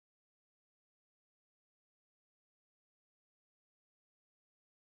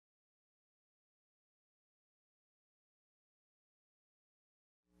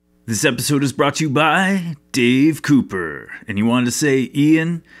This episode is brought to you by Dave Cooper. And he wanted to say,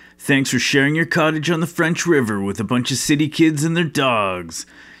 Ian, thanks for sharing your cottage on the French River with a bunch of city kids and their dogs.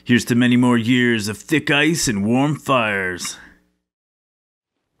 Here's to many more years of thick ice and warm fires.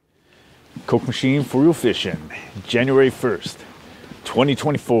 Coke machine for real fishing, January 1st,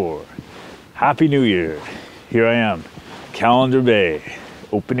 2024. Happy New Year. Here I am, Calendar Bay,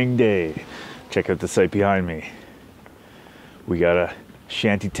 opening day. Check out the site behind me. We got a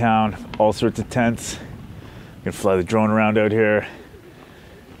shanty town, all sorts of tents. Gonna fly the drone around out here.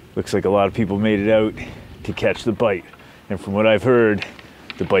 Looks like a lot of people made it out to catch the bite. And from what I've heard,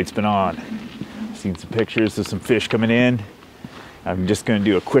 the bite's been on. Seen some pictures of some fish coming in. I'm just gonna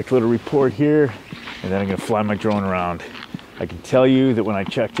do a quick little report here, and then I'm gonna fly my drone around. I can tell you that when I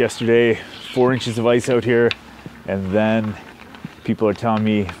checked yesterday, 4 inches of ice out here, and then people are telling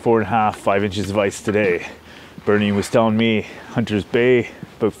me 4.5, 5 inches of ice today. Bernie was telling me Hunter's Bay,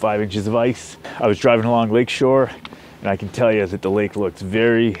 about 5 inches of ice. I was driving along Lakeshore, and I can tell you that the lake looks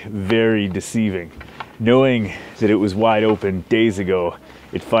very, very deceiving. Knowing that it was wide open days ago,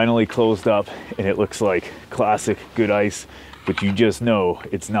 it finally closed up, and it looks like classic good ice, but you just know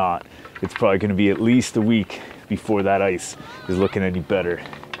it's not. It's probably gonna be at least a week before that ice is looking any better.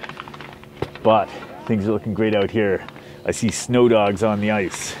 But things are looking great out here. I see snow dogs on the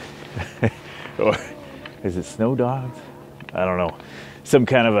ice. Or is it snow dogs? I don't know. Some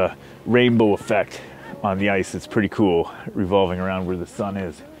kind of a rainbow effect on the ice. It's pretty cool, revolving around where the sun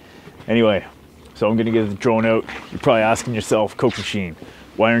is. Anyway, so I'm gonna get the drone out. You're probably asking yourself, Coke machine,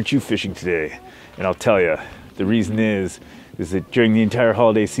 why aren't you fishing today? And I'll tell you, the reason is that during the entire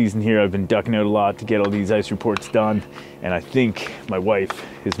holiday season here, I've been ducking out a lot to get all these ice reports done. And I think my wife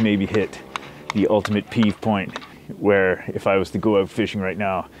has maybe hit the ultimate peeve point where if I was to go out fishing right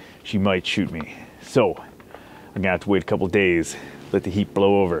now, she might shoot me. So I'm gonna have to wait a couple days, let the heat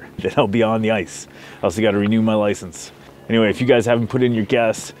blow over, then I'll be on the ice. I also gotta renew my license. Anyway, if you guys haven't put in your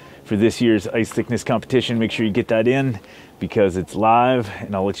guess for this year's ice thickness competition, make sure you get that in because it's live,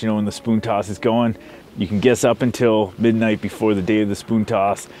 and I'll let you know when the spoon toss is going. You can guess up until midnight before the day of the spoon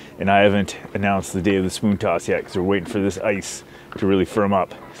toss, and I haven't announced the day of the spoon toss yet because we're waiting for this ice to really firm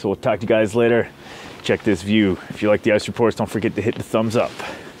up. So we'll talk to you guys later. Check this view. If you like the ice reports, don't forget to hit the thumbs up.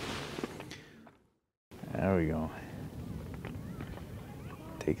 There we go.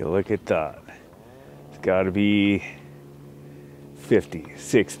 Take a look at that. It's got to be 50,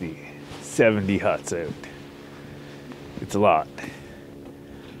 60, 70 huts out. It's a lot.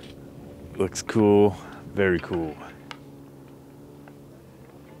 Looks cool, very cool.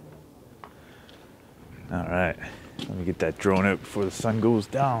 All right, let me get that drone out before the sun goes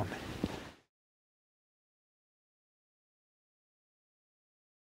down.